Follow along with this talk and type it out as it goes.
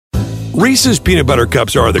Reese's Peanut Butter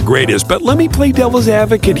Cups are the greatest, but let me play devil's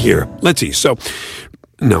advocate here. Let's see. So,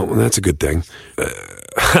 no, that's a good thing.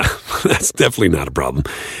 That's definitely not a problem.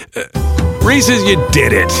 Reese's, you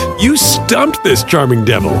did it. You stumped this charming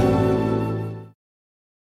devil.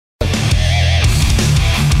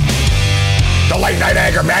 The late night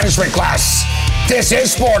anger management class. This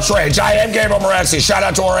is Sports Rage. I am Gabriel Morency. Shout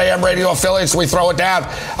out to our AM radio affiliates. We throw it down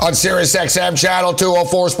on Sirius XM Channel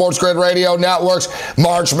 204 Sports Grid Radio Networks.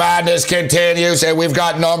 March Madness continues, and we've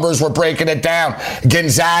got numbers. We're breaking it down.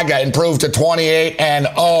 Gonzaga improved to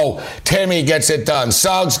 28-0. Timmy gets it done.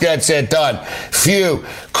 Suggs gets it done. Few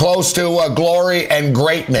close to glory and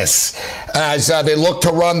greatness as they look to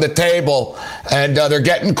run the table, and they're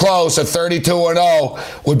getting close. A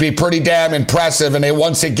 32-0 would be pretty damn impressive, and they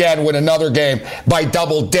once again win another game by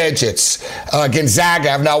double digits. Gonzaga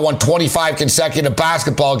have now won 25 consecutive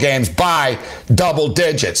basketball games by double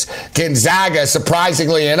digits. Gonzaga,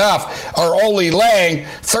 surprisingly enough, are only laying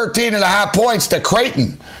 13.5 points to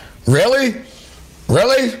Creighton. Really?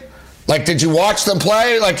 Really? Like, did you watch them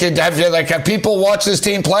play? Have people watched this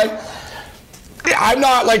team play? I'm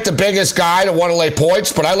not like the biggest guy to want to lay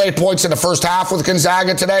points, but I laid points in the first half with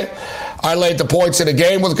Gonzaga today. I laid the points in a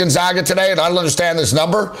game with Gonzaga today, and I don't understand this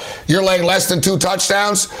number. You're laying less than 2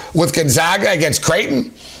 touchdowns with Gonzaga against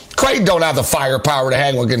Creighton? Creighton don't have the firepower to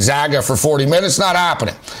hang with Gonzaga for 40 minutes. Not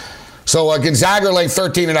happening. So Gonzaga laying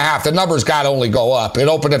 13.5. The number's got to only go up. It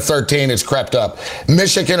opened at 13. It's crept up.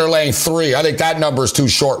 Michigan are laying 3. I think that number is too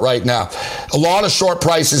short right now. A lot of short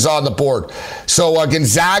prices on the board. So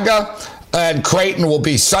Gonzaga and Creighton will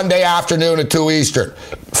be Sunday afternoon at 2 Eastern.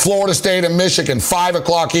 Florida State and Michigan, 5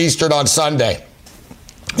 o'clock Eastern on Sunday.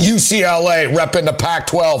 UCLA repping the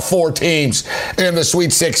Pac-12, 4 teams in the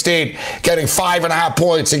Sweet 16, getting 5.5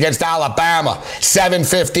 points against Alabama,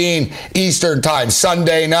 7:15 Eastern time,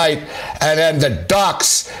 Sunday night. And then the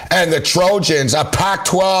Ducks and the Trojans, a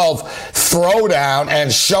Pac-12 throwdown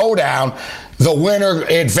and showdown. The winner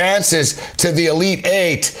advances to the Elite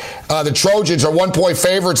 8. The Trojans are 1-point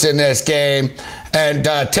favorites in this game. And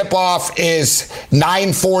tip-off is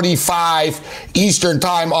 9:45 Eastern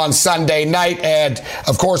time on Sunday night. And,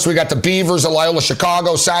 of course, we got the Beavers of Loyola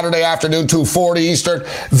Chicago Saturday afternoon, 2:40 Eastern.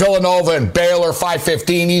 Villanova and Baylor,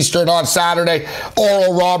 5:15 Eastern on Saturday.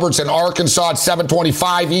 Oral Roberts and Arkansas at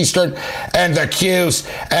 7:25 Eastern. And the Cuse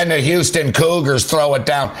and the Houston Cougars throw it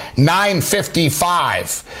down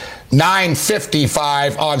 9:55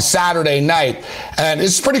 on Saturday night. And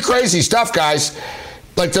it's pretty crazy stuff, guys.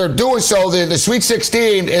 Like, they're doing so, the Sweet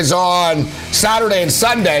 16 is on Saturday and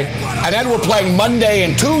Sunday, and then we're playing Monday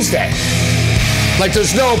and Tuesday. Like,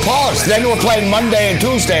 there's no pause. Then we're playing Monday and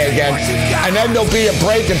Tuesday again, and then there'll be a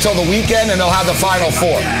break until the weekend, and they'll have the Final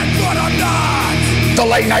Four. The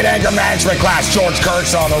late night anger management class, George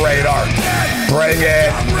Kurtz on the radar. Bring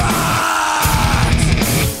it.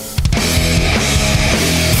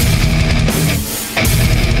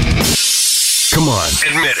 Come on,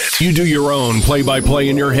 admit it. You do your own play-by-play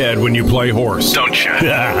in your head when you play horse, don't you? You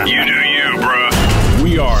do you, bro.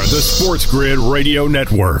 We are the Sports Grid Radio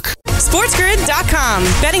Network. SportsGrid.com.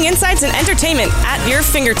 Betting insights and entertainment at your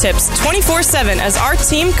fingertips 24/7 as our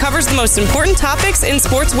team covers the most important topics in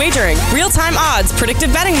sports wagering. Real-time odds,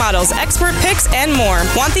 predictive betting models, expert picks, and more.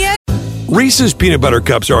 Want the edge? Reese's Peanut Butter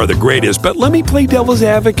Cups are the greatest, but let me play devil's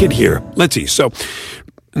advocate here. Let's see. So,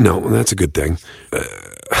 no, that's a good thing.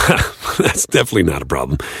 That's definitely not a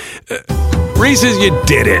problem. Reese's, you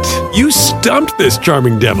did it. You stumped this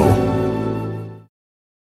charming devil.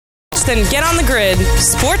 Then get on the grid.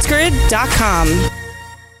 SportsGrid.com.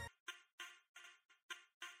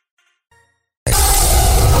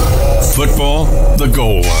 Football, the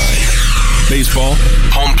goal line. Baseball,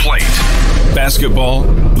 home plate. Basketball,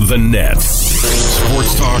 the net.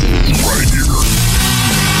 Sports talk, right here.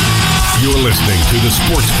 You're listening to the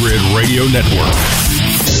Sports Grid Radio Network.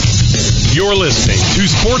 You're listening to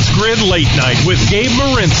Sports Grid Late Night with Gabe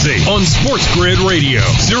Morency on Sports Grid Radio,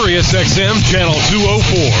 Sirius XM Channel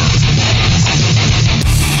 204.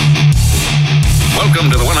 Welcome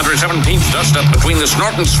to the 117th dust-up between the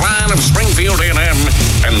Snorton Swine of Springfield A&M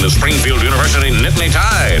and the Springfield University Nittany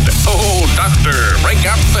Tide. Oh, doctor, break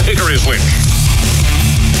out the hickory switch.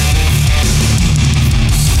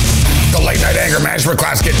 The late night night anger management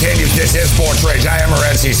class continues. This is Sports Rage. I am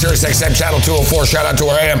Morency, Sirius XM Channel 204. Shout out to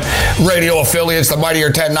our AM radio affiliates, the Mightier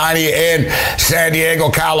 1090 in San Diego,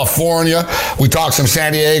 California. We talked some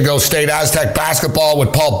San Diego State Aztec basketball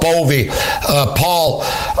with Paul Bovey. Paul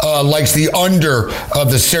likes the under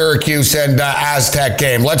of the Syracuse and Aztec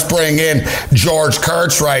game. Let's bring in George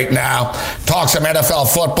Kurtz right now. Talk some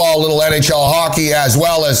NFL football, a little NHL hockey, as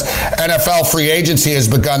well as NFL free agency has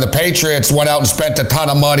begun. The Patriots went out and spent a ton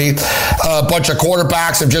of money. A bunch of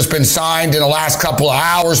quarterbacks have just been signed in the last couple of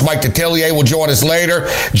hours. Mike Detillier will join us later.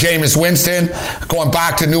 Jameis Winston going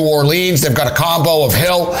back to New Orleans. They've got a combo of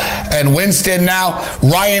Hill and Winston now.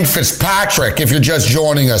 Ryan Fitzpatrick, if you're just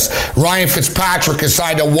joining us. Ryan Fitzpatrick has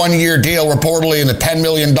signed a one-year deal, reportedly in the $10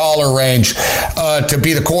 million range, to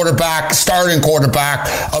be the quarterback, starting quarterback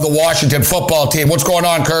of the Washington football team. What's going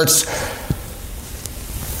on, Kurtz?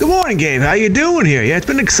 Good morning, Gabe. How you doing here? Yeah, it's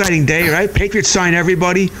been an exciting day, right? Patriots sign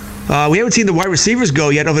everybody. We haven't seen the wide receivers go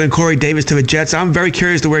yet, other than Corey Davis to the Jets. I'm very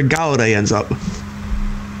curious to where Galladay ends up.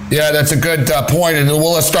 Yeah, that's a good point. And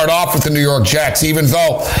let's start off with the New York Jets, even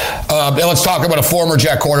though, let's talk about a former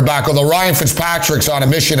Jet quarterback, although Ryan Fitzpatrick's on a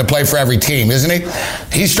mission to play for every team, isn't he?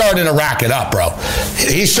 He's starting to rack it up, bro.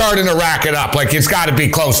 He's starting to rack it up. Like, it's got to be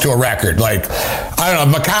close to a record. Like, I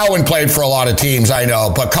don't know, McCowan played for a lot of teams, I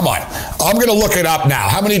know, but come on. I'm going to look it up now.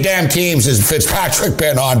 How many damn teams has Fitzpatrick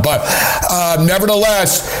been on? But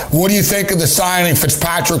nevertheless, what do you think of the signing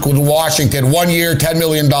Fitzpatrick with Washington? 1 year, $10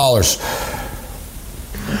 million.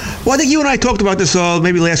 Well, I think you and I talked about this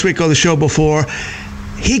maybe last week or the show before.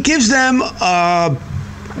 He gives them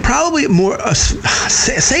probably more,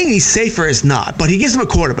 saying he's safer is not, but he gives them a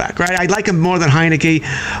quarterback, right? I like him more than Heineke.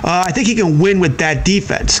 I think he can win with that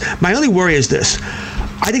defense. My only worry is this.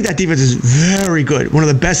 I think that defense is very good. One of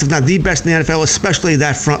the best, if not the best in the NFL, especially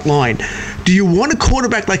that front line. Do you want a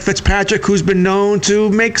quarterback like Fitzpatrick, who's been known to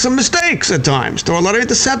make some mistakes at times, throw a lot of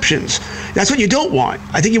interceptions? That's what you don't want.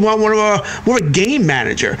 I think you want more of a game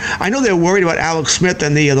manager. I know they're worried about Alex Smith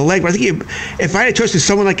and the leg, but I think if I had a choice with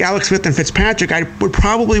someone like Alex Smith and Fitzpatrick, I would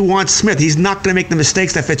probably want Smith. He's not going to make the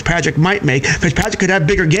mistakes that Fitzpatrick might make. Fitzpatrick could have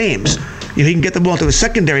bigger games. You know, he can get the ball to the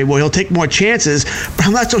secondary where he'll take more chances, but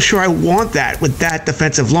I'm not so sure I want that with that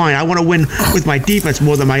defensive line. I want to win with my defense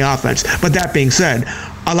more than my offense. But that being said,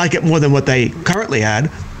 I like it more than what they currently had.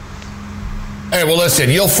 Hey, well, listen,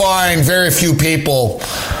 you'll find very few people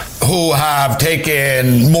who have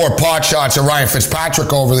taken more pot shots at Ryan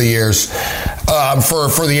Fitzpatrick over the years for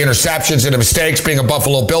the interceptions and the mistakes, being a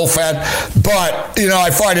Buffalo Bill fan. But, you know, I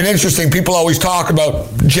find it interesting. People always talk about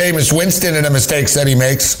Jameis Winston and the mistakes that he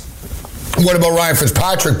makes. What about Ryan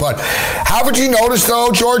Fitzpatrick? But haven't you noticed,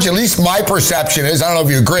 though, George, at least my perception is, I don't know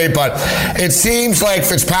if you agree, but it seems like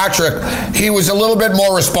Fitzpatrick, he was a little bit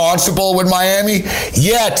more responsible with Miami.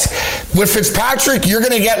 Yet, with Fitzpatrick, you're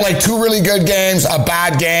going to get like two really good games, a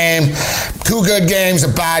bad game, two good games, a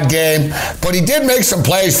bad game. But he did make some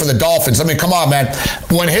plays for the Dolphins. I mean, come on, man.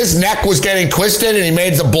 When his neck was getting twisted and he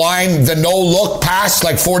made the no-look pass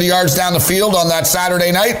like 40 yards down the field on that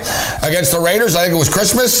Saturday night against the Raiders, I think it was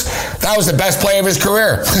Christmas, that was the best play of his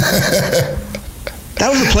career. That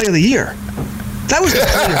was the play of the year. That was the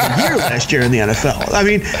play of the year last year in the NFL. I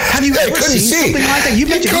mean, have you ever seen something like that? You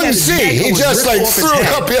he couldn't see. He just like threw it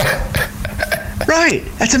up. Yeah. Right.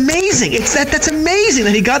 That's amazing. That's amazing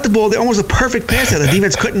that he got the ball. Almost a perfect pass there. The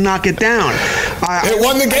defense couldn't knock it down. It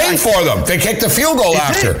won the game for them. They kicked the field goal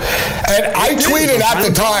after. And I tweeted at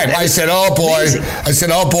the time. I said, oh,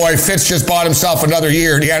 boy. Fitz just bought himself another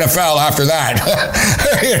year in the NFL after that.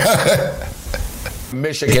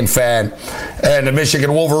 Michigan fan, and the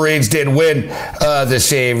Michigan Wolverines did win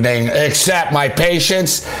this evening, except my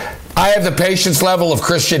patience. I have the patience level of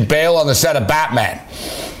Christian Bale on the set of Batman.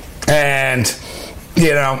 And,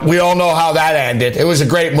 you know, we all know how that ended. It was a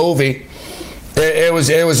great movie. It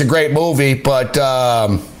was a great movie, but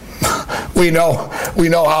we know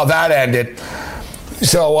how that ended.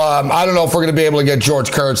 So I don't know if we're going to be able to get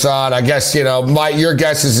George Kurtz on. I guess, you know, your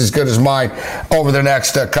guess is as good as mine over the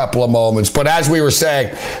next couple of moments. But as we were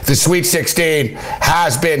saying, the Sweet 16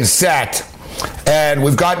 has been set, and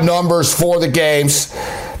we've got numbers for the games.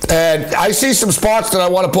 And I see some spots that I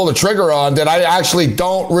want to pull the trigger on that I actually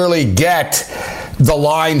don't really get the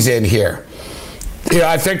lines in here.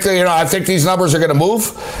 I think these numbers are going to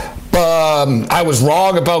move. I was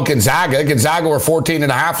wrong about Gonzaga. Gonzaga were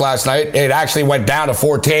 14.5 last night. It actually went down to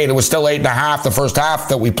 14. It was still 8.5 the first half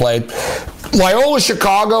that we played. Loyola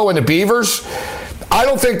Chicago and the Beavers, I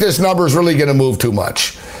don't think this number is really going to move too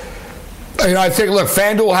much. I think, look,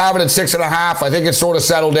 FanDuel have it at 6.5. I think it's sort of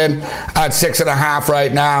settled in at 6.5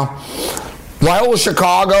 right now. Loyola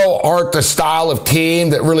Chicago aren't the style of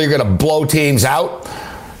team that really are going to blow teams out.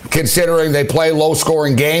 considering they play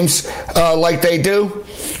low-scoring games like they do.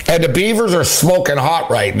 And the Beavers are smoking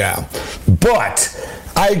hot right now. But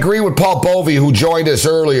I agree with Paul Bovey, who joined us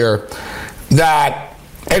earlier, that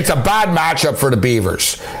it's a bad matchup for the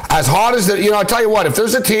Beavers. As hot as I tell you what, if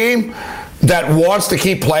there's a team that wants to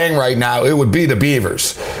keep playing right now, it would be the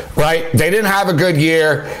Beavers, right? They didn't have a good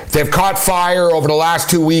year. They've caught fire over the last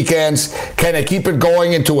 2 weekends. Can they keep it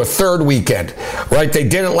going into a third weekend, right? They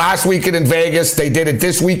did it last weekend in Vegas. They did it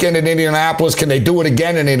this weekend in Indianapolis. Can they do it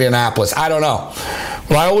again in Indianapolis? I don't know.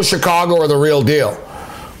 Loyola Chicago are the real deal.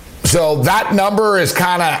 So that number is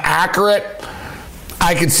kind of accurate.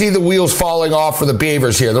 I can see the wheels falling off for the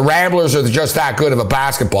Beavers here. The Ramblers are just that good of a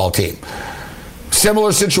basketball team.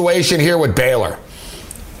 Similar situation here with Baylor.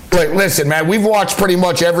 Like, listen, man, we've watched pretty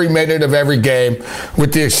much every minute of every game,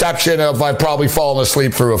 with the exception of I've probably fallen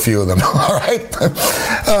asleep through a few of them. All right,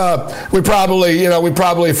 we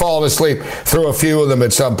probably fallen asleep through a few of them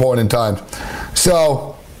at some point in time.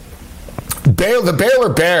 So, the Baylor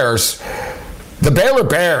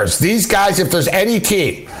Bears, these guys, if there's any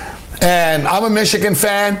team, and I'm a Michigan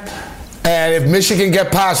fan, and if Michigan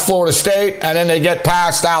get past Florida State and then they get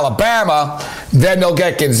past Alabama, then they'll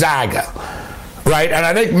get Gonzaga, right? And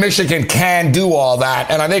I think Michigan can do all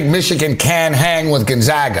that, and I think Michigan can hang with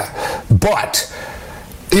Gonzaga. But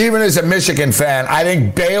even as a Michigan fan, I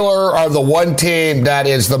think Baylor are the one team that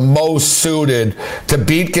is the most suited to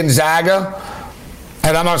beat Gonzaga.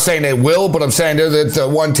 And I'm not saying they will, but I'm saying they're the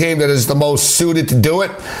one team that is the most suited to do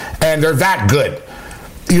it, and they're that good.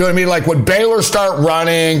 You know what I mean? Like, when Baylor start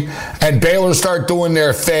running and Baylor start doing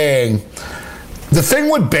their thing, the thing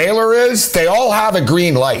with Baylor is they all have a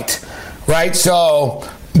green light, right? So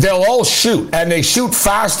they'll all shoot, and they shoot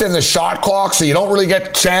fast in the shot clock, so you don't really get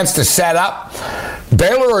a chance to set up.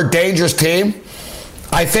 Baylor are a dangerous team.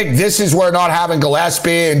 I think this is where not having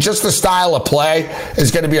Gillespie and just the style of play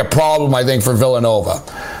is going to be a problem, I think, for Villanova.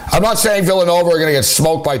 I'm not saying Villanova are going to get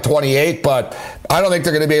smoked by 28, but I don't think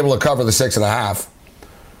they're going to be able to cover the 6.5.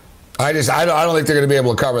 I don't think they're going to be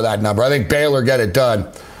able to cover that number. I think Baylor get it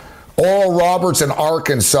done. Oral Roberts and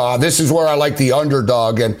Arkansas. This is where I like the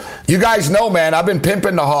underdog. And you guys know, man, I've been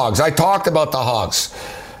pimping the Hogs. I talked about the Hogs.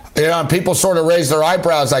 People sort of raised their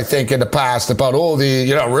eyebrows, I think, in the past about,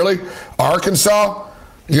 really? Arkansas?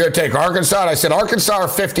 You're going to take Arkansas? And I said, Arkansas are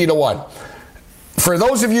 50-1. For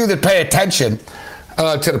those of you that pay attention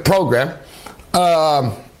to the program,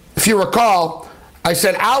 if you recall, I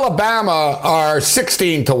said Alabama are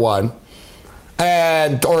 16-1 or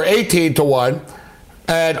 18-1,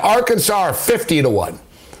 and Arkansas are 50-1.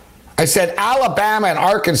 I said Alabama and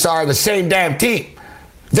Arkansas are the same damn team.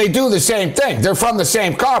 They do the same thing. They're from the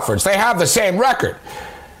same conference. They have the same record.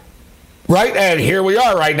 Right? And here we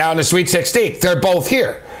are right now in the Sweet 16. They're both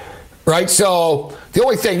here. Right? So the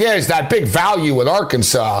only thing is that big value with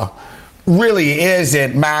Arkansas really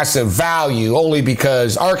isn't massive value, only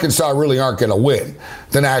because Arkansas really aren't going to win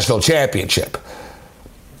the national championship.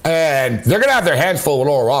 And they're going to have their hands full with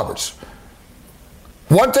Oral Roberts.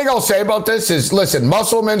 One thing I'll say about this is, listen,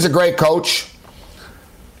 Musselman's a great coach.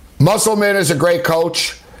 Musselman is a great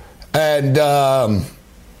coach. And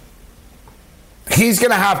he's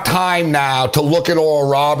going to have time now to look at Oral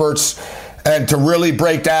Roberts and to really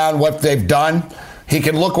break down what they've done. He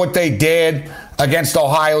can look what they did against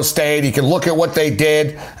Ohio State. He can look at what they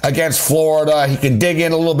did against Florida. He can dig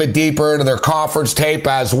in a little bit deeper into their conference tape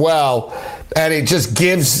as well. And it just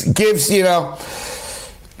gives,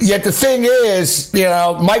 Yet the thing is,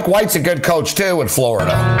 Mike White's a good coach too in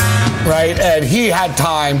Florida, right? And he had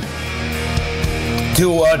time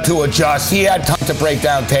to adjust. He had time to break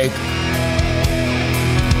down tape.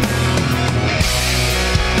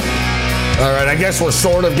 All right, I guess we're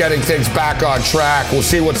sort of getting things back on track. We'll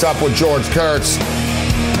see what's up with George Kurtz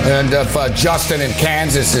and if Justin in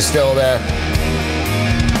Kansas is still there.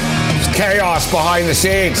 There's chaos behind the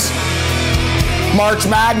scenes. March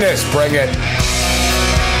Madness, bring it.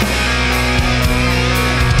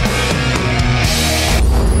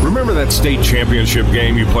 Remember that state championship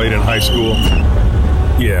game you played in high school?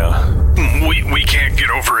 Yeah. We can't get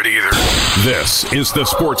over it either. This is the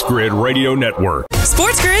Sports Grid Radio Network.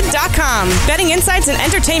 SportsGrid.com. Betting insights and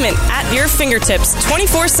entertainment at your fingertips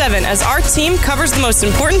 24/7 as our team covers the most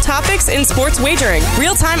important topics in sports wagering.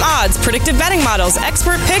 Real-time odds, predictive betting models,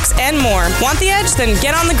 expert picks, and more. Want the edge? Then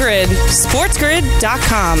get on the grid.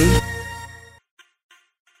 SportsGrid.com.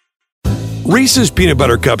 Reese's Peanut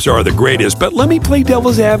Butter Cups are the greatest, but let me play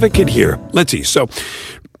devil's advocate here. Let's see. So,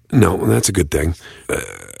 no, that's a good thing.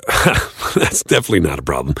 That's definitely not a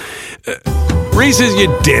problem. Reese's, you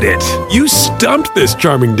did it. You stumped this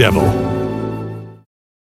charming devil.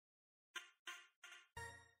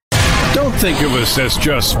 Don't think of us as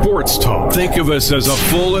just sports talk. Think of us as a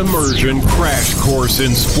full immersion crash course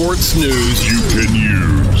in sports news you can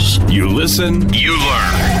use. You listen, you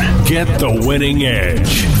learn. Get the winning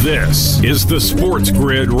edge. This is the Sports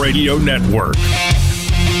Grid Radio Network.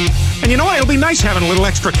 And you know what? It'll be nice having a little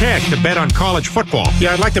extra cash to bet on college football.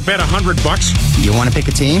 Yeah, I'd like to bet $100. You want to pick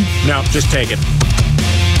a team? No, just take it.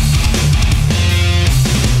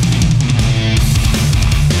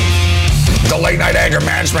 The late night anger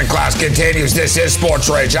management class continues. This is Sports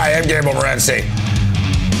Rage. I am Gabriel Morency.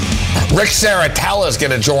 Rick Saratella is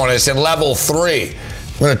going to join us in level 3.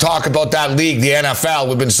 We're going to talk about that league, the NFL.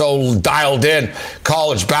 We've been so dialed in.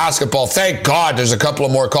 College basketball. Thank God there's a couple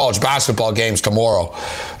of more college basketball games tomorrow.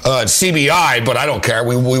 CBI, but I don't care.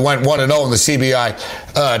 We went 1-0 in the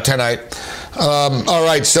CBI tonight. All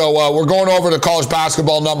right, so we're going over the college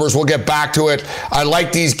basketball numbers. We'll get back to it. I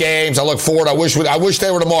like these games. I look forward. I wish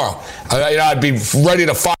they were tomorrow. I'd be ready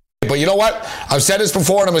to fight. But you know what? I've said this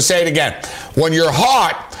before, and I'm going to say it again. When you're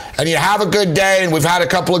hot and you have a good day, and we've had a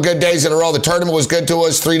couple of good days in a row. The tournament was good to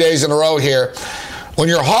us 3 days in a row here. When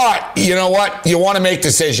you're hot, you know what? You want to make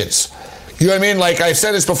decisions. You know what I mean? Like I've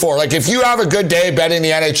said this before. Like if you have a good day betting the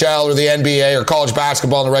NHL or the NBA or college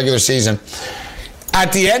basketball in the regular season,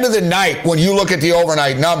 at the end of the night, when you look at the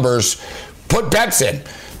overnight numbers, put bets in.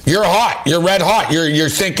 You're hot. You're red hot. You're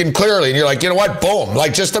thinking clearly. And you're like, you know what? Boom.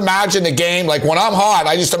 Like, just imagine the game. Like, when I'm hot,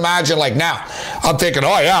 I just imagine, like, now. I'm thinking,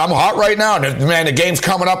 oh, yeah, I'm hot right now. And, man, the game's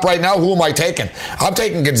coming up right now. Who am I taking? I'm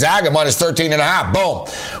taking Gonzaga minus 13.5. Boom.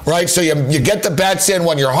 Right? So you get the bets in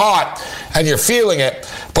when you're hot and you're feeling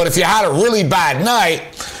it. But if you had a really bad night,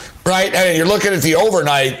 right, and you're looking at the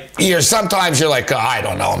overnight, sometimes you're like, oh, I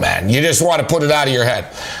don't know, man. You just want to put it out of your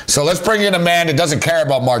head. So let's bring in a man that doesn't care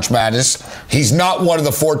about March Madness. He's not one of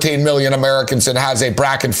the 14 million Americans that has a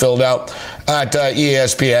bracket filled out at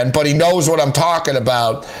ESPN, but he knows what I'm talking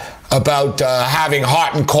about having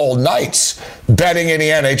hot and cold nights, betting in the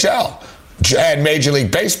NHL and Major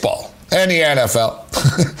League Baseball and the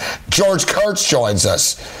NFL. George Kurtz joins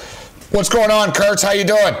us. What's going on, Kurtz? How you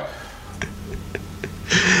doing?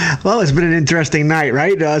 Well, it's been an interesting night,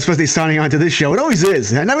 right? Especially signing on to this show. It always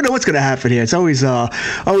is. I never know what's going to happen here. It's always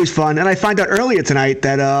fun. And I find out earlier tonight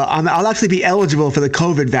that I'll actually be eligible for the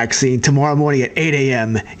COVID vaccine tomorrow morning at 8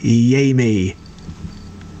 a.m. Yay me.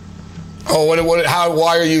 Oh,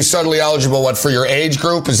 why are you suddenly eligible? What, for your age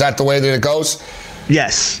group? Is that the way that it goes?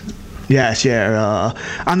 Yes. Yes, yeah.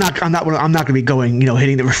 I'm not going to be going,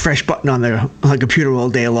 hitting the refresh button on the computer all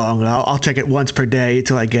day long. I'll check it once per day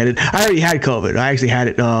until I get it. I already had COVID. I actually had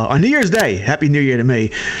it on New Year's Day. Happy New Year to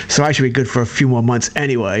me. So I should be good for a few more months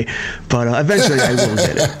anyway. But eventually I will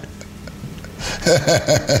get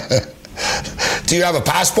it. Do you have a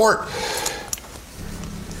passport?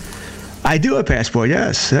 I do have a passport.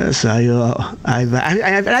 Yes. I've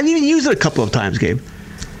even used it a couple of times, Gabe.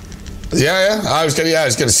 Yeah. I was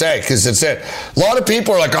gonna say, because it's it. A lot of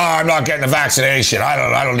people are like, oh, I'm not getting a vaccination. I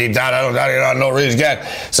don't need that. I don't know reason to get.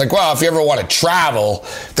 It's like, well, if you ever want to travel,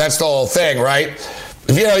 that's the whole thing, right?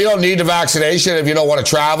 If you don't need the vaccination, if you don't want to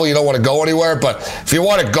travel, you don't want to go anywhere. But if you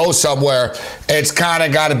want to go somewhere, it's kind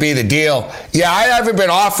of got to be the deal. Yeah, I haven't been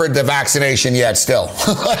offered the vaccination yet. Still,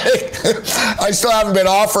 I still haven't been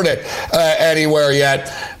offered it anywhere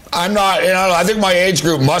yet. I'm not. I think my age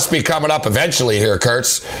group must be coming up eventually here,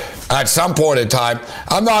 Kurtz. At some point in time,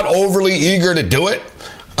 I'm not overly eager to do it.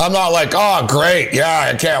 I'm not like, oh, great,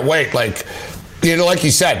 yeah, I can't wait. Like, like you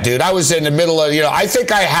said, dude, I was in the middle of, I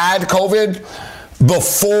think I had COVID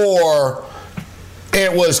before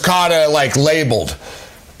it was kind of like labeled.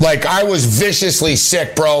 Like, I was viciously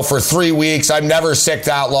sick, bro, for 3 weeks. I'm never sick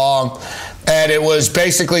that long. And it was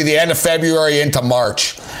basically the end of February into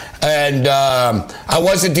March. And I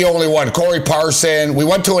wasn't the only one. Corey Parson, we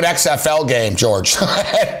went to an XFL game, George,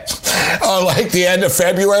 on like the end of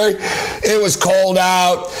February. It was cold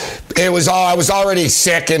out. I was already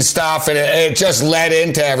sick and stuff, and it just led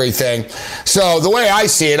into everything. So the way I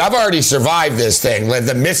see it, I've already survived this thing,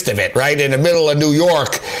 the midst of it, right? In the middle of New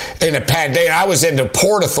York in a pandemic. I was in the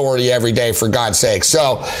Port Authority every day, for God's sake.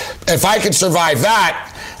 So if I could survive that,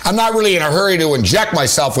 I'm not really in a hurry to inject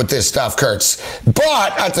myself with this stuff, Kurtz.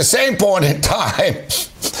 But at the same point in time,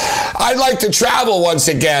 I'd like to travel once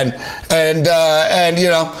again and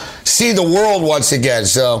see the world once again.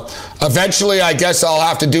 So eventually, I guess I'll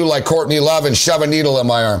have to do like Courtney Love and shove a needle in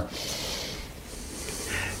my arm.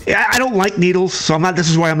 Yeah, I don't like needles, so this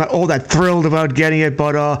is why I'm not all that thrilled about getting it.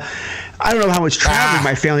 But I don't know how much traveling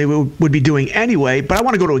my family would be doing anyway. But I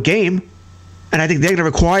want to go to a game. And I think they're going to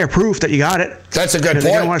require proof that you got it. That's a good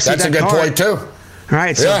point. That's a good point, too.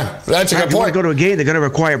 Right, so that's a good point. If you want to go to a game, they're going to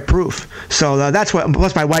require proof. So that's what.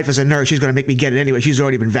 Plus, my wife is a nurse; she's going to make me get it anyway. She's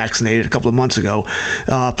already been vaccinated a couple of months ago.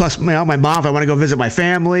 Plus, my mom. If I want to go visit my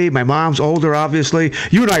family, my mom's older, obviously.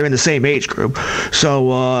 You and I are in the same age group,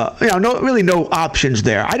 so no options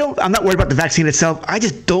there. I'm not worried about the vaccine itself. I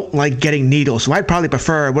just don't like getting needles. So I'd probably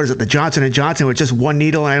prefer the Johnson & Johnson with just one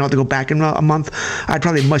needle, and I don't have to go back in a month. I'd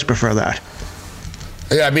probably much prefer that.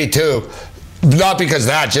 Yeah, me too. Not because of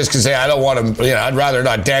that, just because I don't want to, I'd rather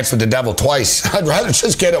not dance with the devil twice. I'd rather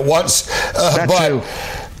just get it once. But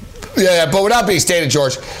with that being stated,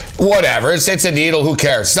 George, whatever. It's a needle. Who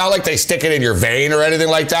cares? It's not like they stick it in your vein or anything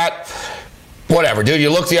like that. Whatever, dude.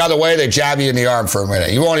 You look the other way, they jab you in the arm for a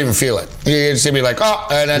minute. You won't even feel it. You're just going to be like, oh,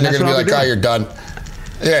 and then they're going to be like, oh, you're done.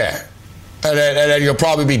 Yeah. And then you'll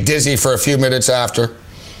probably be dizzy for a few minutes after.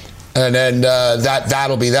 And then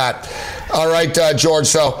that'll be that. All right, George.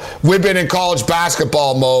 So we've been in college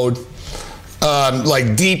basketball mode,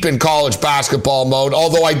 deep in college basketball mode.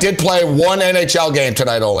 Although I did play one NHL game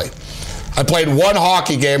tonight only. I played one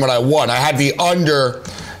hockey game and I won. I had the under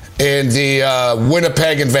in the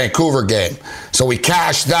Winnipeg and Vancouver game. So we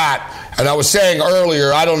cashed that. And I was saying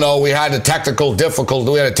earlier, I don't know, we had a technical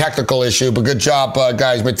issue, but good job,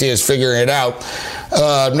 guys, Matthias, figuring it out.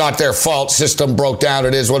 Not their fault. System broke down.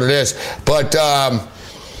 It is what it is. But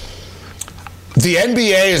the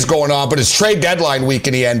NBA is going on, but it's trade deadline week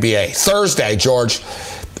in the NBA. Thursday, George.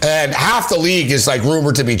 And half the league is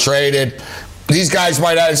rumored to be traded. These guys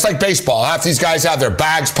it's like baseball. Half these guys have their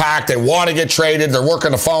bags packed. They want to get traded. They're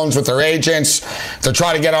working the phones with their agents. They're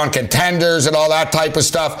trying to get on contenders and all that type of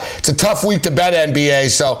stuff. It's a tough week to bet NBA,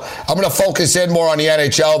 so I'm going to focus in more on the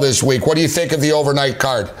NHL this week. What do you think of the overnight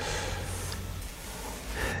card?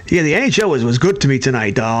 Yeah, the NHL was good to me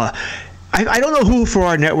tonight. I don't know who for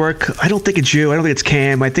our network. I don't think it's you. I don't think it's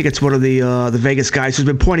Cam. I think it's one of the Vegas guys who's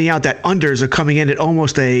been pointing out that unders are coming in at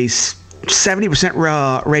almost a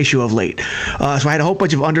 70% ratio of late. So I had a whole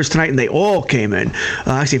bunch of unders tonight, and they all came in.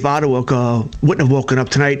 Actually, if Ottawa wouldn't have woken up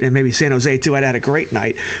tonight, and maybe San Jose too, I'd had a great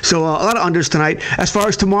night. So a lot of unders tonight. As far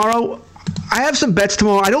as tomorrow, I have some bets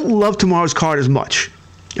tomorrow. I don't love tomorrow's card as much.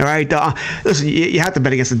 All right? Listen, you have to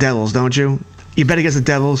bet against the Devils, don't you? You bet against the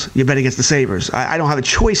Devils, you bet against the Sabres. I don't have a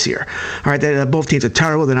choice here. All right, both teams are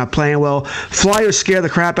terrible. They're not playing well. Flyers scare the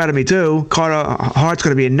crap out of me, too. Carter Hart's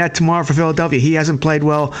going to be in net tomorrow for Philadelphia. He hasn't played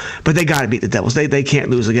well, but they got to beat the Devils. They can't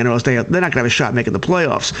lose again, or else they're not going to have a shot making the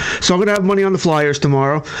playoffs. So I'm going to have money on the Flyers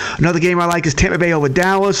tomorrow. Another game I like is Tampa Bay over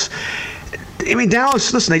Dallas. I mean,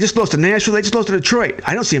 Dallas, listen, they just lost to Nashville. They just lost to Detroit.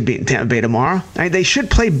 I don't see them beating Tampa Bay tomorrow. I mean, they should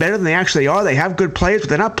play better than they actually are. They have good players, but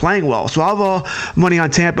they're not playing well. So I'll have money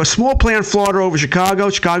on Tampa. Small play on Florida over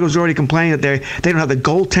Chicago. Chicago's already complaining that they don't have the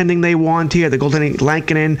goaltending they want here. The goaltending,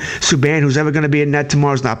 Lankinen, Subban, who's ever going to be in net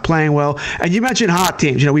tomorrow, is not playing well. And you mentioned hot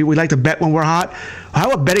teams. We like to bet when we're hot.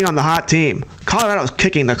 How about betting on the hot team? Colorado's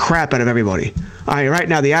kicking the crap out of everybody. I mean, right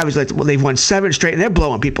now, the average, they've won 7 straight, and they're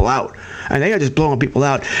blowing people out. And they are just blowing people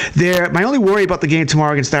out. My only worry about the game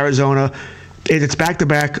tomorrow against Arizona is it's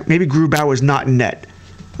back-to-back. Maybe Grubauer's not in net.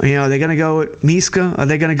 Are they going to go with Miska? Are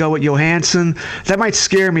they going to go with Johansson? That might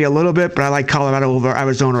scare me a little bit, but I like Colorado over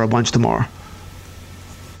Arizona a bunch tomorrow.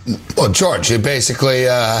 Well, George, you basically,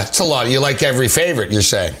 it's a lot. You like every favorite, you're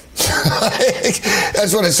saying.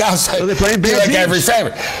 That's what it sounds like. So they're playing big you like teams. every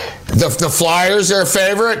favorite. The Flyers are a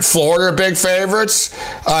favorite. Florida are big favorites.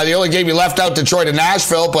 The only game you left out, Detroit and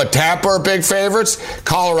Nashville, but Tampa are big favorites.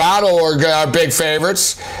 Colorado are big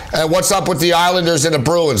favorites. And what's up with the Islanders and the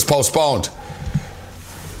Bruins? Postponed.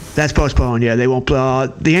 That's postponed, yeah. They won't. The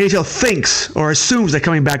NHL thinks or assumes they're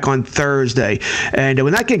coming back on Thursday. And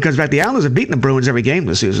when that game comes back, the Islanders have beaten the Bruins every game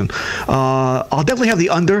this season. I'll definitely have the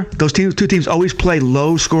under. Those two teams always play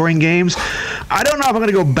low-scoring games. I don't know if I'm going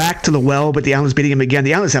to go back to the well, but the Islanders beating them again.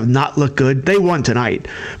 The Islanders have not looked good. They won tonight,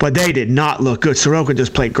 but they did not look good. Sorokin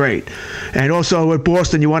just played great. And also with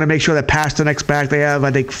Boston, you want to make sure that Pasternak's back. They have,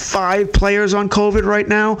 I think, 5 players on COVID right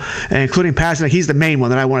now, including Pasternak. He's the main one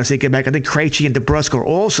that I want to see get back. I think Krejci and DeBrusk are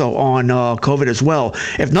also on COVID as well.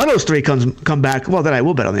 If none of those 3 come back, well, then I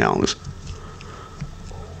will bet on the Islanders.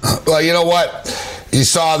 Well, you know what? You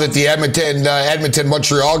saw that the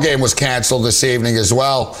Edmonton-Montreal game was canceled this evening as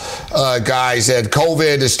well, guys. And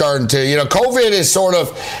COVID is starting to, COVID is sort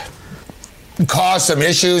of caused some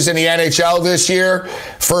issues in the NHL this year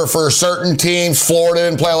for certain teams. Florida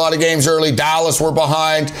didn't play a lot of games early. Dallas were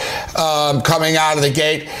behind coming out of the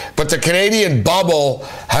gate. But the Canadian bubble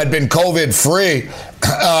had been COVID-free.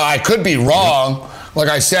 I could be wrong. Like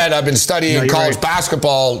I said, I've been studying college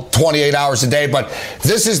basketball 28 hours a day, but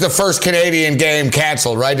this is the first Canadian game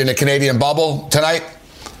canceled, right, in the Canadian bubble tonight?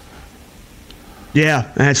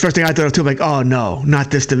 Yeah, and it's the first thing I thought of too. Like, oh no,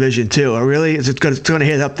 not this division too. Or really, is it going to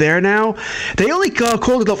hit up there now? They only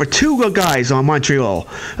called it over 2 guys on Montreal.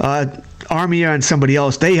 Armia and somebody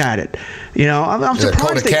else, they had it. I'm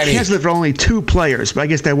surprised they canceled it for only 2 players, but I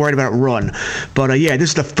guess they're worried about a run. But this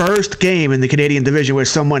is the first game in the Canadian division where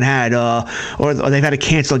someone had, or they've had to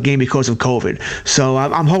cancel a game because of COVID. So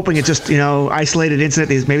I'm hoping it's just, isolated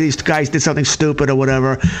incident. Maybe these guys did something stupid or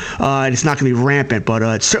whatever, and it's not going to be rampant, but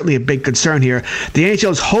it's certainly a big concern here. The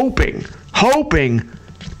NHL is hoping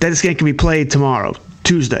that this game can be played tomorrow,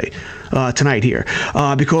 Tuesday. Tonight here,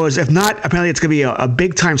 because if not, apparently it's going to be a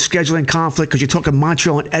big-time scheduling conflict because you're talking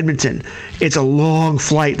Montreal and Edmonton. It's a long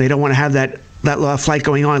flight. They don't want to have that flight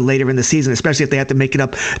going on later in the season, especially if they have to make it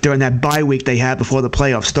up during that bye week they have before the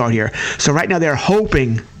playoffs start here. So right now they're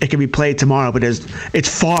hoping it can be played tomorrow, but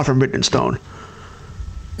it's far from written in stone.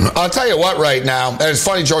 I'll tell you what right now, and it's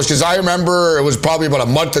funny, George, because I remember it was probably about a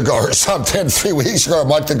month ago or something, 3 weeks ago, a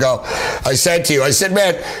month ago, I said to you,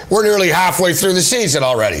 man, we're nearly halfway through the season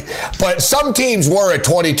already. But some teams were at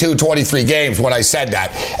 22, 23 games when I said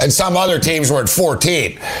that, and some other teams were at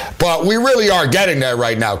 14. But we really are getting there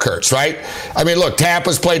right now, Kurtz, right? I mean, look,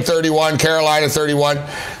 Tampa's played 31, Carolina 31,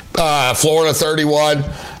 Florida 31.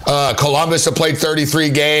 Columbus have played 33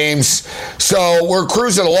 games. So we're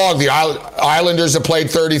cruising along. The Islanders have played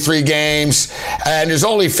 33 games. And there's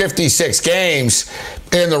only 56 games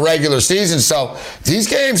in the regular season. So these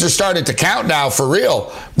games are starting to count now for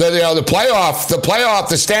real. The playoff,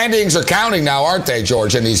 the standings are counting now, aren't they,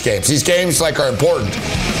 George, in these games? These games are important.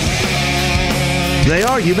 They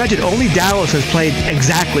are. You mentioned only Dallas has played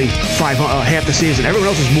exactly half the season. Everyone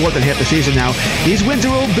else is more than half the season now. These wins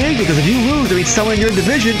are real big because if you lose, I mean, someone in your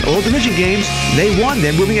division, all division games, they won.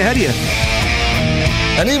 They're moving ahead of you.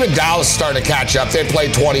 And even Dallas is starting to catch up. They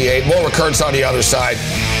played 28. More recurrence on the other side.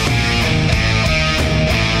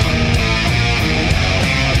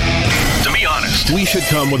 We should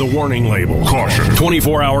come with a warning label. Caution.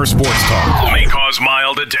 24-hour sports talk may cause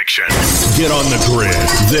mild addiction. Get on the grid.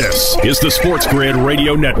 This is the Sports Grid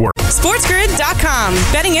Radio Network. SportsGrid.com.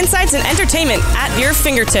 Betting insights and entertainment at your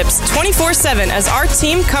fingertips 24/7 as our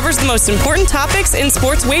team covers the most important topics in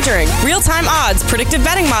sports wagering. Real-time odds, predictive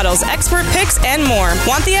betting models, expert picks, and more.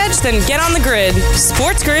 Want the edge? Then get on the grid.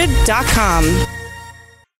 SportsGrid.com.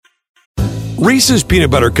 Reese's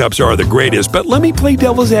Peanut Butter Cups are the greatest, but let me play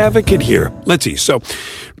devil's advocate here. Let's see. So,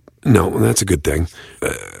 no, that's a good thing.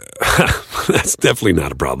 That's definitely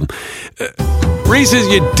not a problem. Reese's,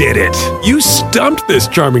 you did it. You stumped this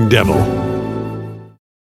charming devil.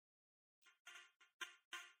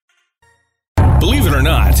 Believe it or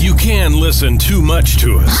not, you can listen too much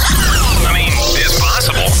to us. I mean, it's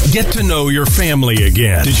possible. Get to know your family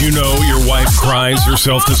again. Did you know your wife cries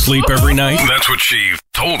herself to sleep every night? That's what she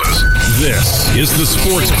told us. This is the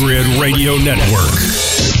Sports Grid Radio Network.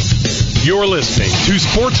 You're listening to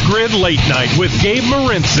Sports Grid Late Night with Gabe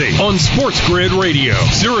Morency on Sports Grid Radio,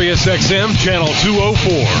 Sirius XM Channel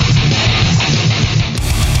 204.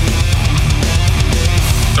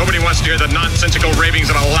 Nobody wants to hear the nonsensical ravings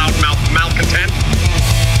of a loudmouth malcontent.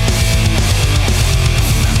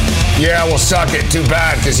 Yeah, well, suck it. Too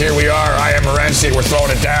bad, because here we are. I am Morency. We're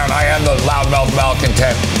throwing it down. I am the loudmouth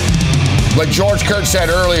malcontent. Like George Kurtz said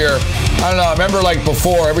earlier, I don't know, I remember like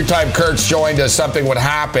before, every time Kurtz joined us, something would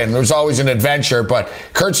happen. There was always an adventure, but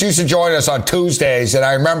Kurtz used to join us on Tuesdays, and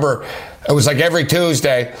I remember it was like every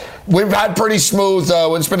Tuesday. We've had pretty smooth,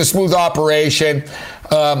 it's been a smooth operation.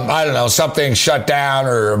 I don't know, something shut down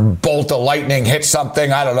or a bolt of lightning hit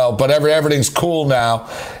something, I don't know, but everything's cool now.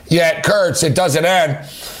 Yet, Kurtz, it doesn't end.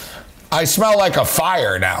 I smell like a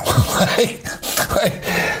fire now.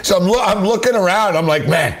 So I'm looking around. I'm like,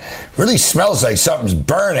 man, really smells like something's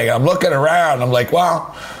burning. I'm looking around. I'm like,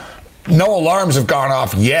 well, no alarms have gone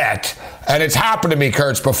off yet. And it's happened to me,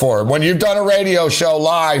 Kurtz, before. When you've done a radio show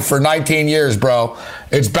live for 19 years, bro,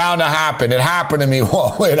 it's bound to happen. It happened to me.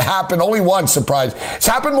 Well, it happened only once, surprise. It's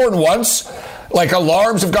happened more than once. Like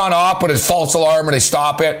alarms have gone off, but it's false alarm and they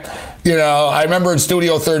stop it. You know, I remember in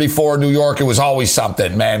Studio 34 in New York, it was always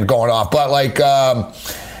something, man, going off. But like, I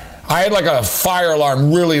had like a fire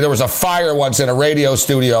alarm. Really, there was a fire once in a radio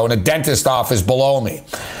studio in a dentist office below me.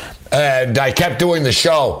 And I kept doing the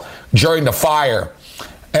show during the fire.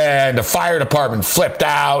 And the fire department flipped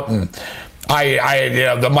out. And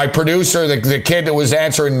my producer, the kid that was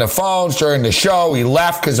answering the phones during the show, he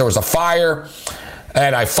left because there was a fire.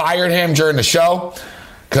 And I fired him during the show.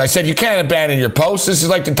 Because I said, you can't abandon your post. This is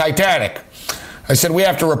like the Titanic. I said, we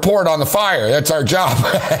have to report on the fire. That's our job.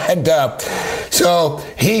 And so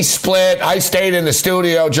he split. I stayed in the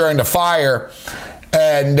studio during the fire.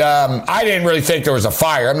 And I didn't really think there was a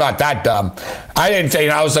fire. I'm not that dumb.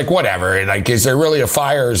 I was like, whatever. Like, is there really a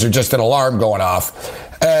fire, or is there just an alarm going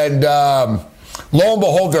off? And lo and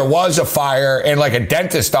behold, there was a fire in like a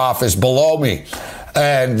dentist office below me.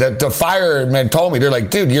 And the firemen told me, they're like,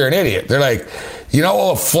 dude, you're an idiot. They're like, you know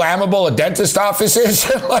how flammable a dentist office is?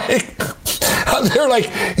 They're like,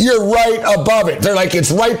 you're right above it. They're like,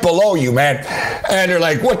 it's right below you, man. And they're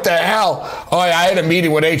like, what the hell? Oh, I had a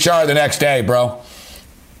meeting with HR the next day, bro.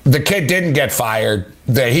 The kid didn't get fired.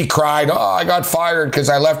 He cried, oh, I got fired because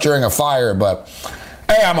I left during a fire. But,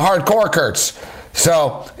 hey, I'm hardcore, Kurtz.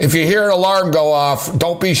 So if you hear an alarm go off,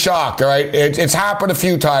 don't be shocked, all right? It's happened a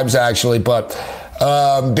few times, actually, but...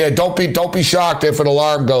 don't be shocked if an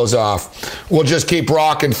alarm goes off. We'll just keep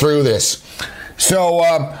rocking through this.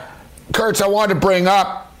 So, Kurtz, I wanted to bring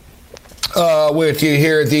up with you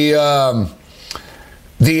here the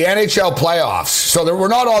NHL playoffs. So we're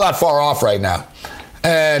not all that far off right now,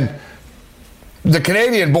 and the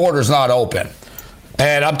Canadian border's not open.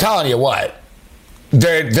 And I'm telling you what,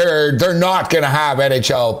 they're not going to have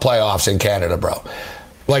NHL playoffs in Canada, bro.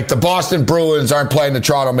 Like the Boston Bruins aren't playing the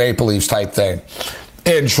Toronto Maple Leafs type thing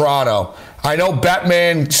in Toronto. I know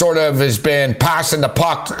Bettman sort of has been passing the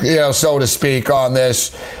puck, so to speak, on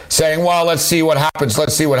this, saying, well, let's see what happens.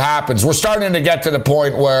 Let's see what happens. We're starting to get to the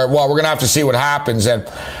point where, well, we're going to have to see what happens. And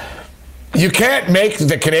you can't make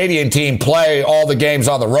the Canadian team play all the games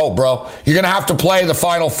on the road, bro. You're going to have to play the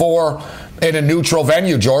Final Four in a neutral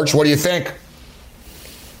venue, George. What do you think?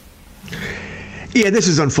 Yeah, this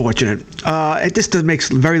is unfortunate. It just makes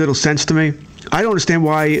very little sense to me. I don't understand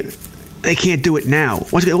why they can't do it now.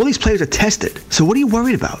 Once again, all these players are tested. So what are you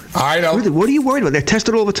worried about? I know. Really, what are you worried about? They're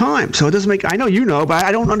tested all the time. So it doesn't make. I know you know, but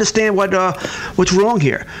I don't understand what's wrong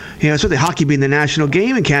here. Especially hockey being the national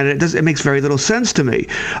game in Canada, it makes very little sense to me.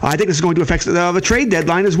 I think this is going to affect the trade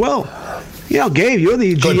deadline as well. Gabe, you're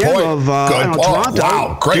the GM of Toronto.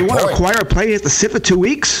 Wow, great you want point. to acquire a player, you have to sit for 2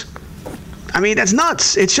 weeks? I mean, that's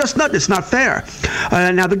nuts. It's just nuts. It's not fair.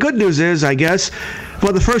 Now, the good news is, I guess,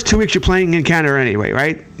 well, the first 2 weeks you're playing in Canada anyway,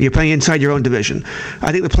 right? You're playing inside your own division.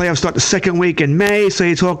 I think the playoffs start the second week in May, so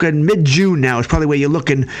you're talking mid-June now is probably where you're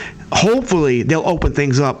looking. Hopefully, they'll open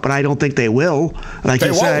things up, but I don't think they will. Like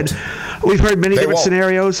you said, we've heard many different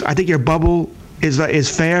scenarios. I think your bubble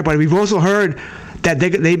is fair, but we've also heard that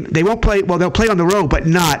they won't play. Well, they'll play on the road, but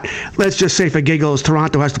not. Let's just say for giggles,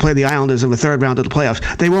 Toronto has to play the Islanders in the third round of the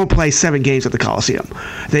playoffs. They won't play 7 games at the Coliseum.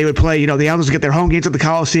 They would play. The Islanders would get their home games at the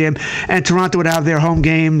Coliseum, and Toronto would have their home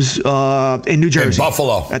games in New Jersey, in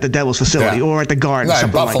Buffalo, at the Devils facility, or at the Garden,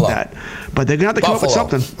 something Buffalo. like that. But they're gonna have to come up with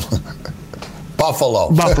something.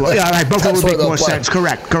 Buffalo. Yeah, right. Buffalo would make more sense.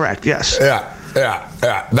 Correct. Yes. Yeah.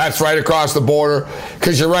 That's right across the border.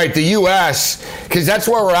 Because you're right, the U.S., because that's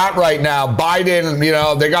where we're at right now. Biden,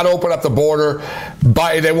 they got to open up the border.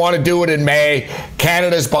 They want to do it in May.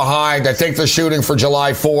 Canada's behind. I think they're shooting for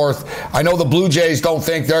July 4th. I know the Blue Jays don't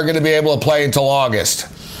think they're going to be able to play until August.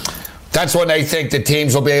 That's when they think the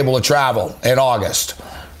teams will be able to travel, in August.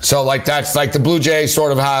 So, that's like the Blue Jays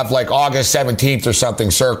sort of have August 17th or something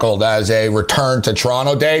circled as a return to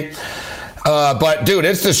Toronto day. But, dude,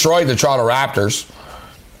 it's destroyed the Toronto Raptors.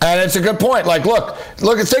 And it's a good point. Look,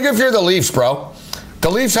 think if you're the Leafs, bro. The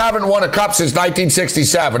Leafs haven't won a cup since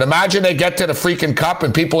 1967. Imagine they get to the freaking cup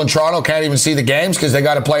and people in Toronto can't even see the games because they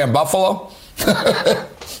got to play in Buffalo.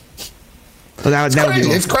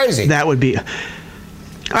 It's crazy. That would be...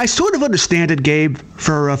 I sort of understand it, Gabe,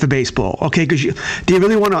 for baseball. Okay, because do you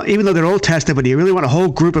really want to, even though they're all tested, but do you really want a whole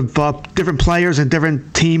group of different players and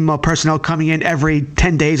different team personnel coming in every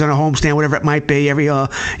 10 days on a homestand, whatever it might be, every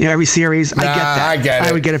series? I get that. I get it.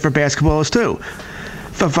 I would get it for basketballers too.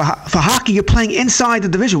 For hockey, you're playing inside the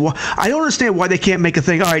division. Well, I don't understand why they can't make a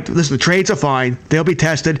thing. All right, listen, the trades are fine. They'll be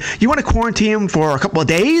tested. You want to quarantine them for a couple of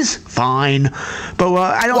days? Fine. But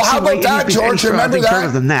I don't see how about that, George? Remember that?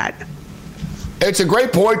 Further than that. It's a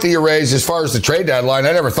great point that you raised as far as the trade deadline.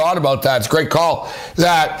 I never thought about that. It's a great call.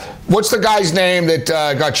 What's the guy's name that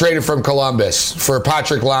got traded from Columbus for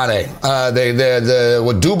Patrick Laine?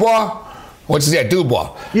 Dubois?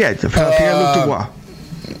 Dubois. Yeah, Pierre-Luc Dubois.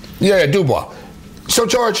 Yeah, Dubois. So,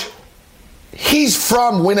 George, he's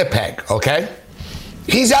from Winnipeg, okay?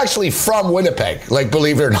 He's actually from Winnipeg,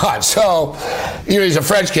 believe it or not. So, he's a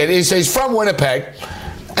French kid. He's from Winnipeg.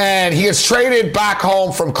 And he gets traded back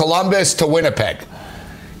home from Columbus to Winnipeg.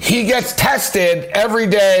 He gets tested every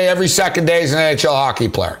day, every second day as an NHL hockey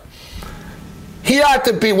player. He had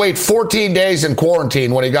to wait 14 days in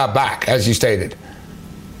quarantine when he got back, as you stated.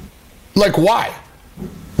 Why?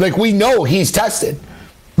 We know he's tested.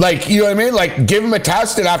 You know what I mean? Give him a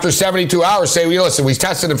test, and after 72 hours, say, listen, we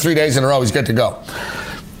tested him 3 days in a row. He's good to go.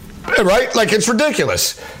 Right? Like, it's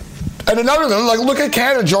ridiculous. And another thing, like, look at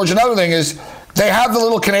Canada, George. Another thing is they have the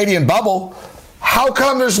little Canadian bubble. How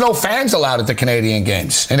come there's no fans allowed at the Canadian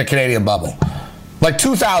games in a Canadian bubble? Like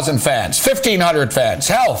 2,000 fans, 1,500 fans,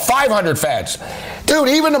 hell, 500 fans. Dude,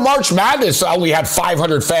 even the March Madness only had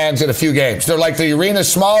 500 fans in a few games. They're like, the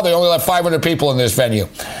arena's small, they only let 500 people in this venue.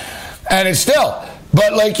 And it's still,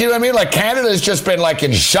 but like, you know what I mean? Like, Canada's just been like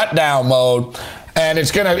in shutdown mode, and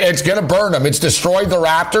it's gonna burn them. It's destroyed the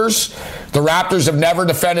Raptors. The Raptors have never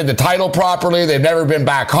defended the title properly. They've never been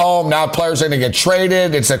back home. Now players are going to get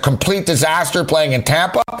traded. It's a complete disaster playing in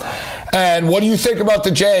Tampa. And what do you think about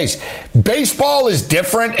the Jays? Baseball is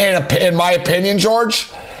different, in my opinion, George,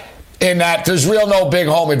 in that there's no big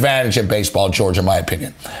home advantage in baseball, George, in my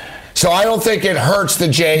opinion. So I don't think it hurts the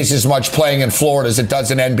Jays as much playing in Florida as it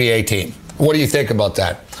does an NBA team. What do you think about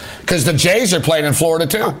that? Because the Jays are playing in Florida,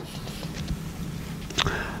 too.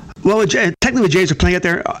 Well, technically the Jays are playing out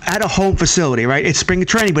there at a home facility, right? It's spring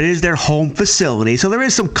training, but it is their home facility. So there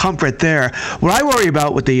is some comfort there. What I worry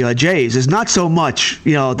about with the Jays is not so much,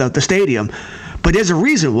 the stadium, but there's a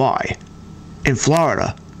reason why in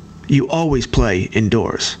Florida you always play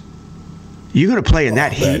indoors. You're going to play in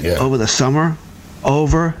that heat over the summer,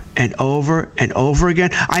 over and over and over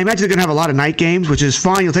again. I imagine they're going to have a lot of night games, which is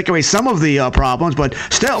fine. You'll take away some of the problems, but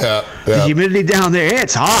still, the humidity down there,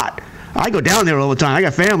 it's hot. I go down there all the time. I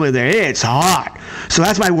got family there. It's hot. So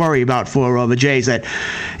that's my worry about for the Jays. That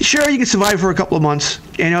sure, you can survive for a couple of months.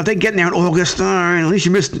 If they get in there in August, at least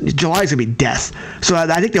you missed. July's gonna be death. So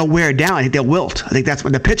I think they'll wear down. I think they'll wilt. I think that's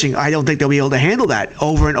when the pitching. I don't think they'll be able to handle that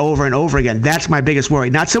over and over and over again. That's my biggest worry.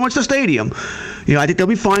 Not so much the stadium. I think they'll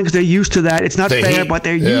be fine because they're used to that. It's not fair, but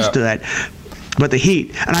they're used to that. But the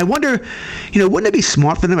heat. And I wonder, wouldn't it be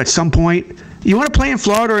smart for them at some point? You want to play in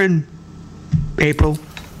Florida in April,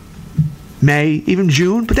 May, even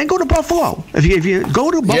June, but then go to Buffalo. If you go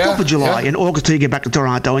to Buffalo for July and August till you get back to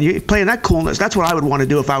Toronto, and you play in that coolness, that's what I would want to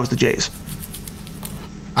do if I was the Jays.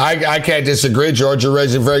 I can't disagree, George. You're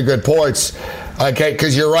raising very good points. Okay,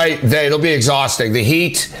 because you're right. It'll be exhausting. The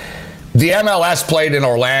heat. The MLS played in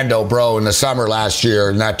Orlando, bro, in the summer last year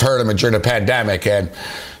in that tournament during the pandemic, and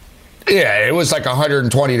it was like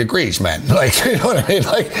 120 degrees, man. Like, you know what I mean?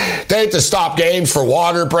 Like, they had to stop games for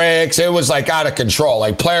water breaks. It was like out of control.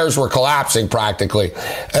 Like, players were collapsing practically.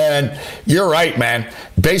 And you're right, man.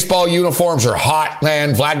 Baseball uniforms are hot,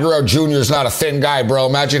 man. Vlad Guerrero Jr. is not a thin guy, bro.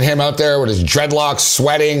 Imagine him out there with his dreadlocks,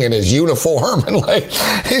 sweating in his uniform, and like,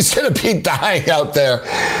 he's gonna be dying out there.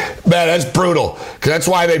 Man, that's brutal. Because that's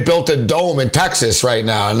why they built a dome in Texas right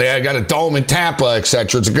now, and they got a dome in Tampa,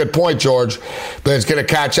 etc. It's a good point, George, but it's gonna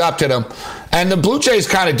catch up to them. And the Blue Jays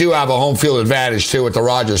kind of do have a home field advantage, too, at the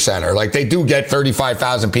Rogers Center. Like, they do get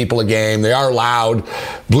 35,000 people a game. They are loud.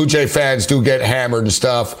 Blue Jay fans do get hammered and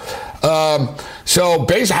stuff. So,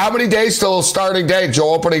 how many days till starting day,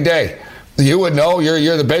 Joe, opening day? You would know.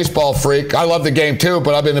 You're the baseball freak. I love the game, too,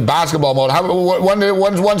 but I'm in the basketball mode.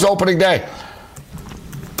 When's opening day?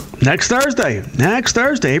 Next Thursday,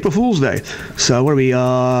 April Fool's Day. So, what are we,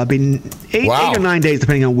 been 8 or 9 days,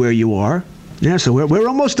 depending on where you are. Yeah, so we're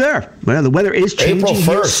almost there. Well, the weather is changing.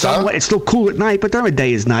 April 1st, somewhat. Huh? It's still cool at night, but during the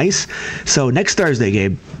day is nice. So next Thursday,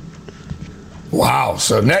 Gabe. Wow.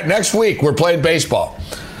 So next week, we're playing baseball.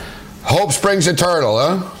 Hope Springs Eternal,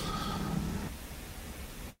 huh?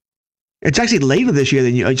 It's actually later this year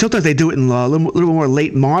than you. Sometimes they do it in a little more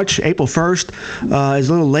late March. April 1st is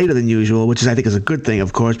a little later than usual, which I think is a good thing,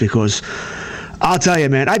 of course, because I'll tell you,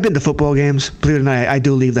 man, I've been to football games. Believe it or not, I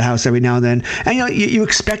do leave the house every now and then. And, you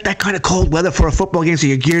expect that kind of cold weather for a football game, so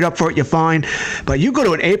you're geared up for it, you're fine. But you go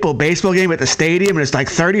to an April baseball game at the stadium, and it's like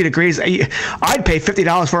 30 degrees. I'd pay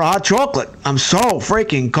 $50 for a hot chocolate. I'm so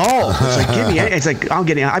freaking cold. It's like, I've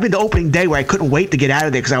been to opening day where I couldn't wait to get out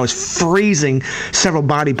of there because I was freezing several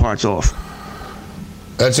body parts off.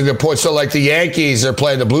 That's a good point. So, like, the Yankees are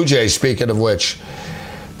playing the Blue Jays, speaking of which.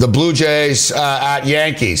 The Blue Jays at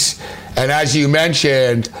Yankees. And as you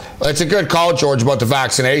mentioned, it's a good call, George, about the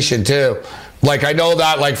vaccination, too. Like, I know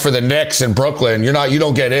that, like, for the Knicks in Brooklyn, you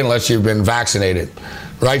don't get in unless you've been vaccinated,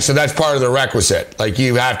 right? So that's part of the requisite. Like,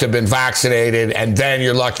 you have to have been vaccinated, and then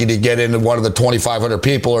you're lucky to get into one of the 2,500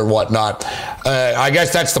 people or whatnot. I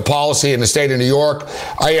guess that's the policy in the state of New York.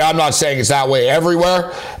 I'm not saying it's that way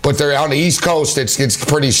everywhere, but they're on the East Coast, it's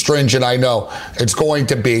pretty stringent, I know. It's going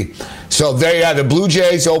to be. So, the Blue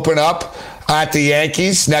Jays open up at the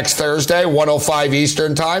Yankees next Thursday, 1:05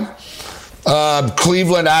 Eastern time.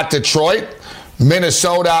 Cleveland at Detroit.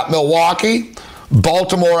 Minnesota at Milwaukee.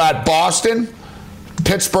 Baltimore at Boston.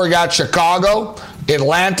 Pittsburgh at Chicago.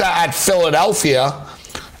 Atlanta at Philadelphia.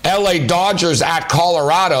 LA Dodgers at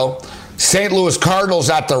Colorado. St. Louis Cardinals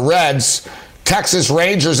at the Reds. Texas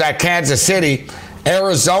Rangers at Kansas City,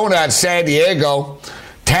 Arizona at San Diego,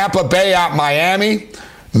 Tampa Bay at Miami,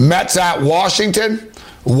 Mets at Washington,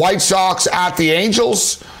 White Sox at the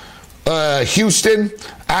Angels, Houston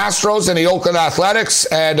Astros and the Oakland Athletics,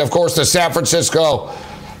 and of course the San Francisco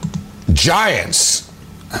Giants.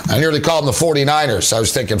 I nearly called them the 49ers. I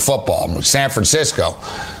was thinking football. San Francisco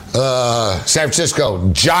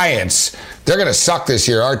Giants. They're going to suck this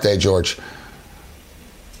year, aren't they, George?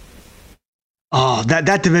 Oh,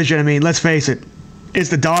 that division, I mean, let's face it. It's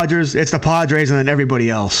the Dodgers, it's the Padres, and then everybody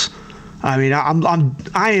else. I mean,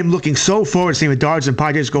 I am looking so forward to seeing the Dodgers and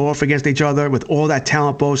Padres go off against each other with all that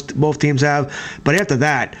talent both teams have. But after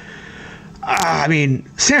that, I mean,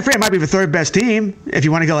 San Fran might be the third best team if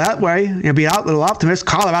you want to go that way. Be a little optimist.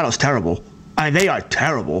 Colorado's terrible. I mean, they are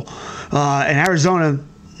terrible. And Arizona,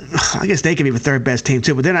 I guess they can be the third best team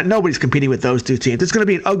too. But they're not. Nobody's competing with those two teams. It's going to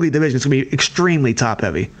be an ugly division. It's going to be extremely top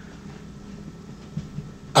heavy.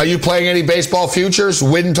 Are you playing any baseball futures,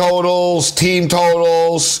 win totals, team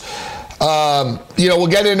totals? We'll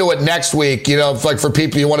get into it next week, like for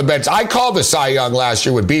people you want to bet. I called the Cy Young last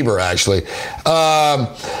year with Bieber, actually.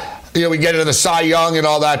 We get into the Cy Young and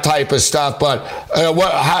all that type of stuff. But,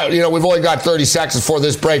 we've only got 30 seconds before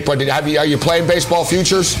this break. But are you playing baseball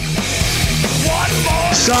futures?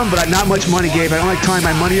 Some, but not much money, Gabe. I don't like tying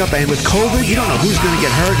my money up. And with COVID, you don't know who's going to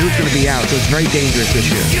get hurt, who's going to be out. So it's very dangerous this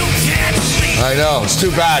year. I know. It's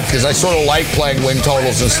too bad because I sort of like playing win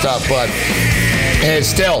totals and stuff. But it's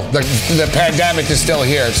still, the pandemic is still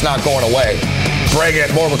here. It's not going away. Bring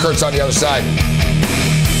it. More McCurt's on the other side.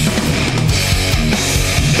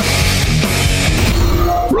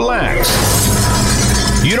 Relax.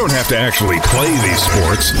 You don't have to actually play these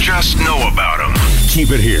sports. Just know about them.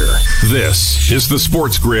 Keep it here. This is the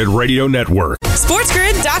Sports Grid Radio Network.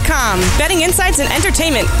 SportsGrid.com. Betting insights and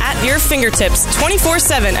entertainment at your fingertips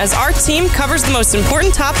 24/7 as our team covers the most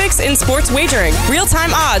important topics in sports wagering.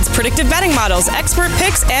 Real-time odds, predictive betting models, expert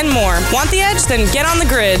picks, and more. Want the edge? Then get on the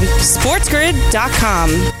grid.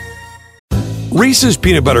 SportsGrid.com. Reese's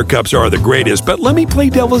Peanut Butter Cups are the greatest, but let me play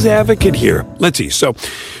devil's advocate here. Let's see. So,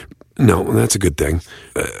 no, that's a good thing.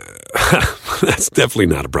 That's definitely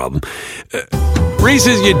not a problem.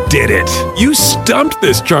 Reese's, you did it. You stumped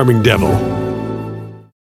this charming devil.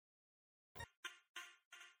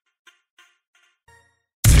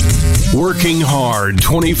 Working hard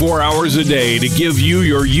 24 hours a day to give you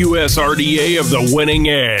your USRDA of the winning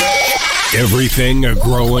edge. Everything a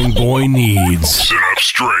growing boy needs. Sit up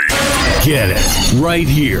straight. Get it right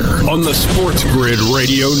here on the Sports Grid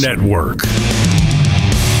Radio Network.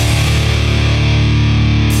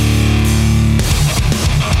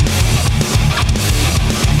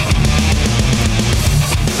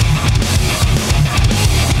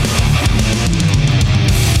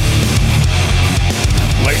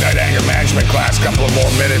 Late night anger management class. Couple of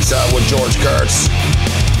more minutes with George Kurtz.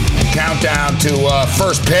 Countdown to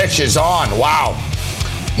first pitch is on. Wow.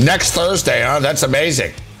 Next Thursday, huh? That's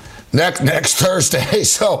amazing. Next Thursday.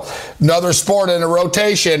 So another sport in a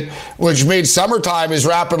rotation, which means summertime is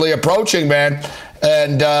rapidly approaching, man.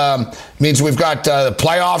 And means we've got the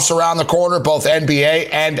playoffs around the corner, both NBA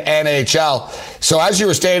and NHL. So as you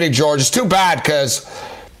were stating, George, it's too bad because,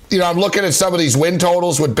 I'm looking at some of these win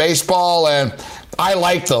totals with baseball, and I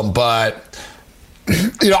like them. But,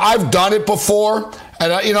 I've done it before.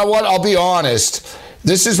 And you know what? I'll be honest.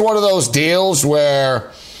 This is one of those deals where,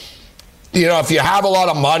 if you have a lot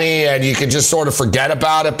of money and you can just sort of forget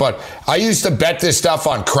about it. But I used to bet this stuff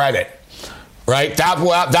on credit, right? That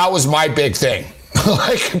was my big thing.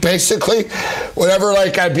 Basically, whenever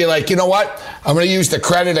I'd be like, you know what? I'm going to use the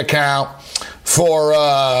credit account for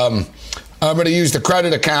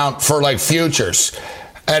futures.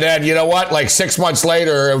 And then, you know what? 6 months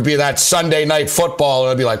later, it would be that Sunday night football.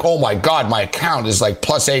 And I'd be like, oh, my God, my account is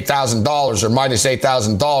plus $8,000 or minus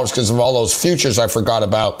 $8,000 because of all those futures I forgot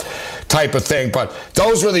about type of thing. But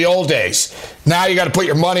those were the old days. Now you got to put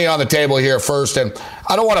your money on the table here first. And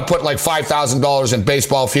I don't want to put $5,000 in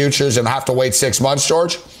baseball futures and have to wait 6 months,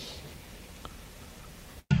 George.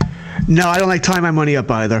 No, I don't like tying my money up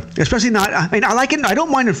either. Especially not. I mean, I like it. I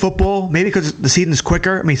don't mind in football, maybe because the season's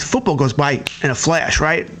quicker. I mean, football goes by in a flash,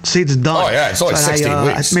 right? Season's done. Oh yeah, it's only 16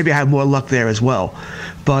 weeks. Maybe I have more luck there as well.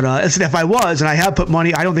 But if I was, and I have put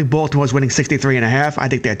money, I don't think Baltimore's winning 63.5. I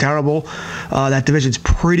think they're terrible. That division's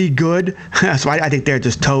pretty good, so I think they're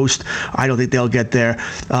just toast. I don't think they'll get there.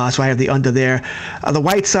 So I have the under there. The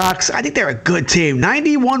White Sox, I think they're a good team.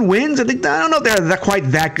 91 wins. I don't know if they're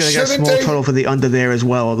quite that good. I got a small total for the under there as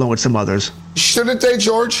well, along with some others. Shouldn't they,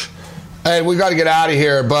 George? And we got to get out of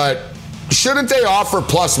here, but shouldn't they offer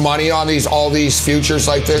plus money on all these futures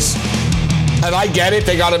like this? And I get it,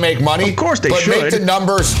 they got to make money. Of course they but should. Make the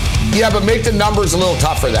numbers a little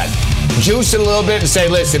tougher then. Juice it a little bit and say,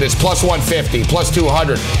 listen, it's plus 150, plus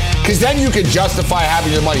 200. Because then you can justify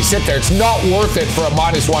having your money sit there. It's not worth it for a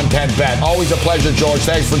minus 110 bet. Always a pleasure, George.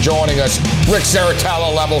 Thanks for joining us. Rick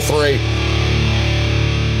Saratella, Level 3.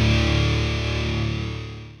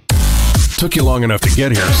 Took you long enough to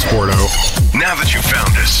get here, Sporto. Now that you found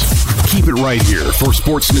us, keep it right here for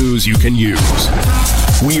sports news you can use.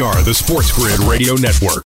 We are the Sports Grid Radio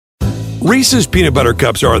Network. Reese's Peanut Butter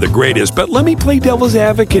Cups are the greatest, but let me play devil's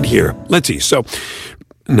advocate here. Let's see. So,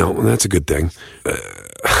 no, that's a good thing.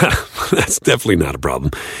 That's definitely not a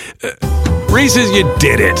problem. Reese's, you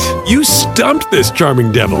did it. You stumped this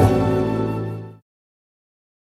charming devil.